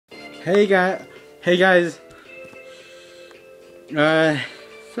Hey guys, hey guys.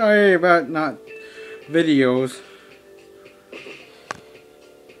 Sorry about not videos.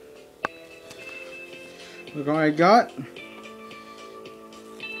 Look what I got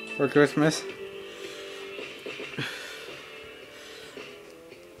for Christmas.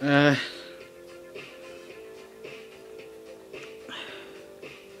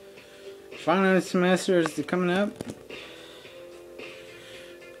 Final semester is coming up.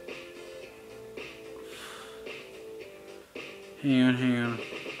 Hang on.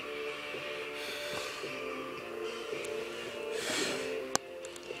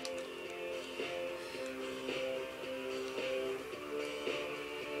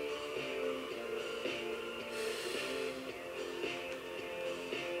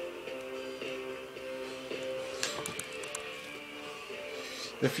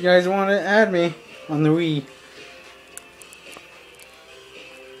 If you guys want to add me on the Wii.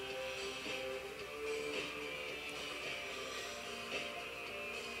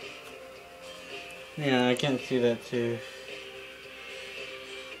 Yeah, I can't see that too.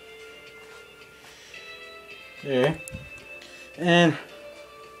 There. And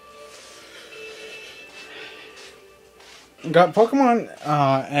got Pokemon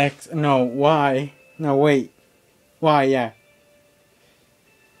X, no, Y. No, wait. Y, yeah.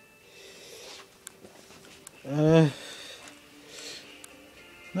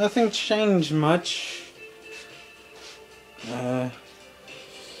 Nothing changed much.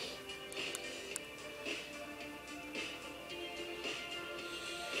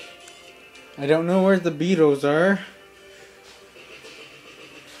 I don't know where the Beatles are.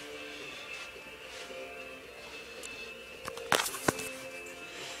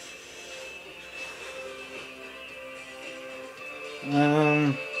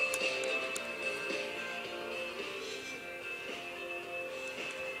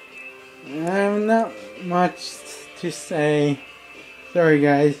 Not much to say. Sorry,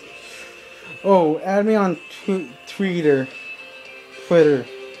 guys. Oh, add me on Twitter. Fuck.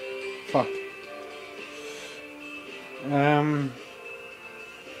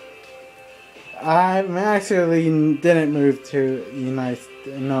 I actually didn't move to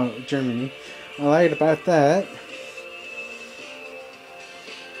Germany. I lied about that.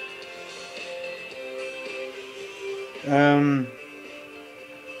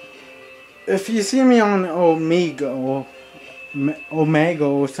 If you see me on Omega or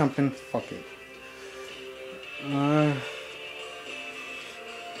something, fuck it.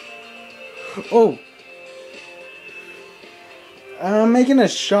 I'm making a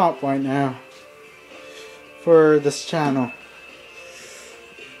shop right now for this channel.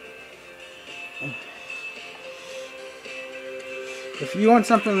 If you want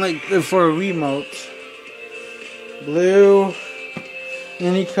something like for a remote, blue,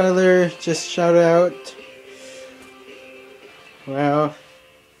 any color, just shout out. Well,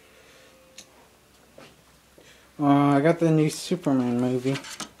 I got the new Superman movie.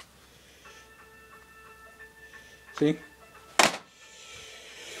 See?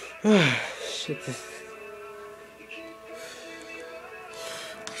 Shit.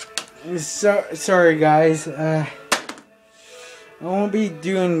 Sorry guys. I won't be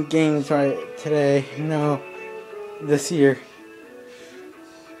doing games right today. No, this year.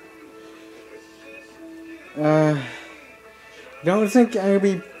 Don't think I'll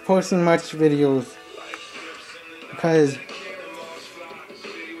be posting much videos because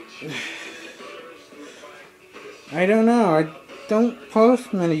I don't know. I don't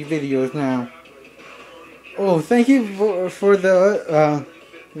post many videos now. Oh, thank you for the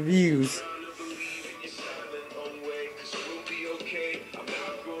views.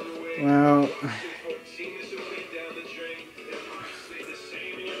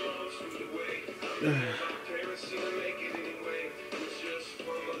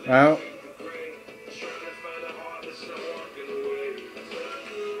 Well,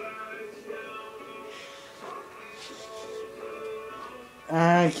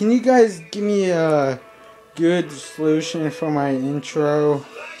 can you guys give me a good solution for my intro?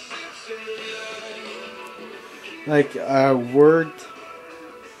 Like a word?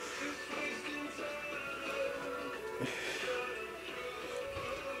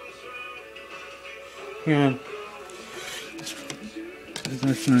 Yeah.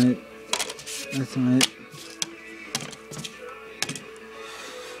 That's not it. That's not it.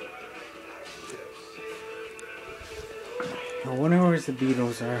 I wonder where the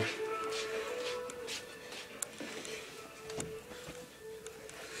Beatles are.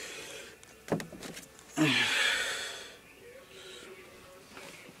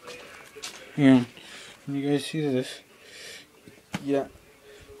 Here, can you guys see this? Yeah.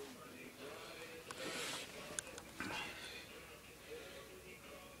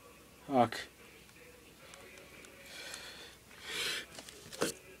 Fuck.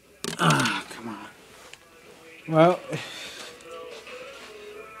 Ah, come on. Well,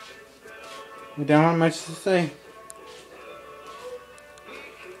 we don't have much to say.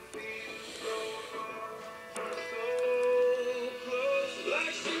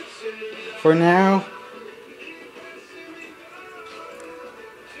 For now,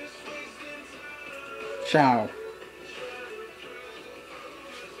 ciao.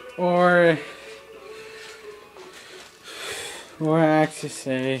 Or I actually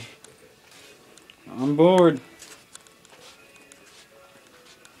say, I'm bored.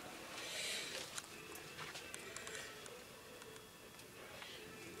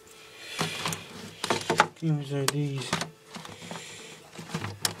 Games are these.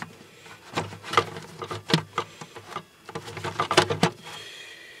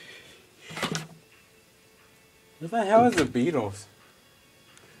 What the hell is the Beatles?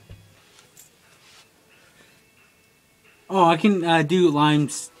 Oh, I can do live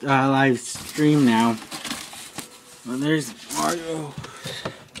stream now. Well, there's Mario.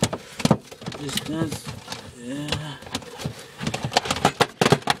 Just dance. Yeah.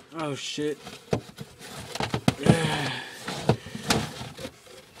 Oh shit. Yeah.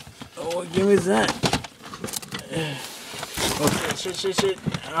 Oh, what game is that? Oh shit.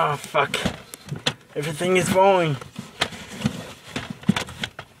 Oh fuck. Everything is falling.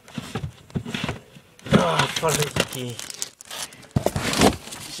 Oh fuck it.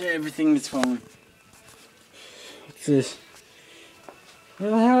 Shit, everything is falling. What's this?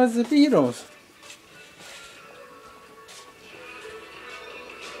 Where the hell is the Beatles?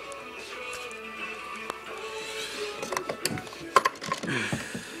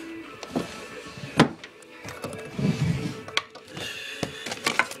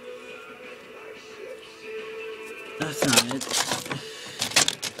 That's not it.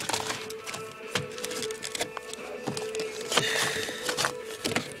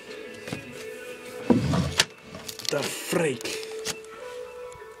 The freak.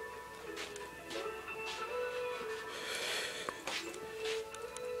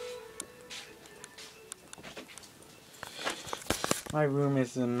 My room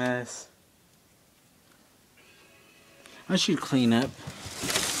is a mess. I should clean up.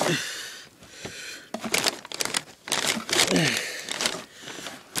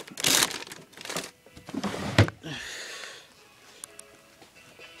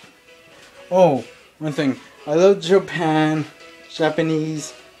 Oh, one thing. I love Japan,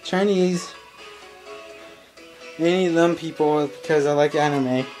 Japanese, Chinese, any of them people because I like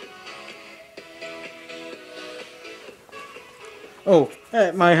anime. Oh,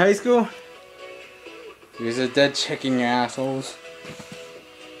 at my high school, there's a dead chicken, you assholes.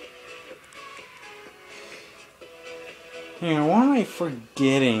 Hang on, what am I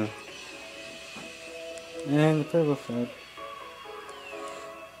forgetting? And the purple fed.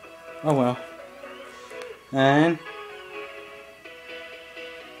 Oh well. And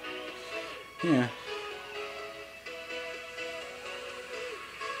yeah.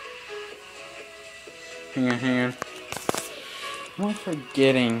 Hang on. What am I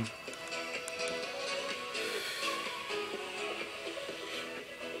forgetting?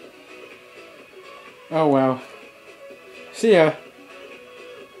 Oh well. See ya.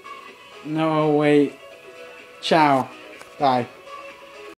 No, wait. Ciao. Bye.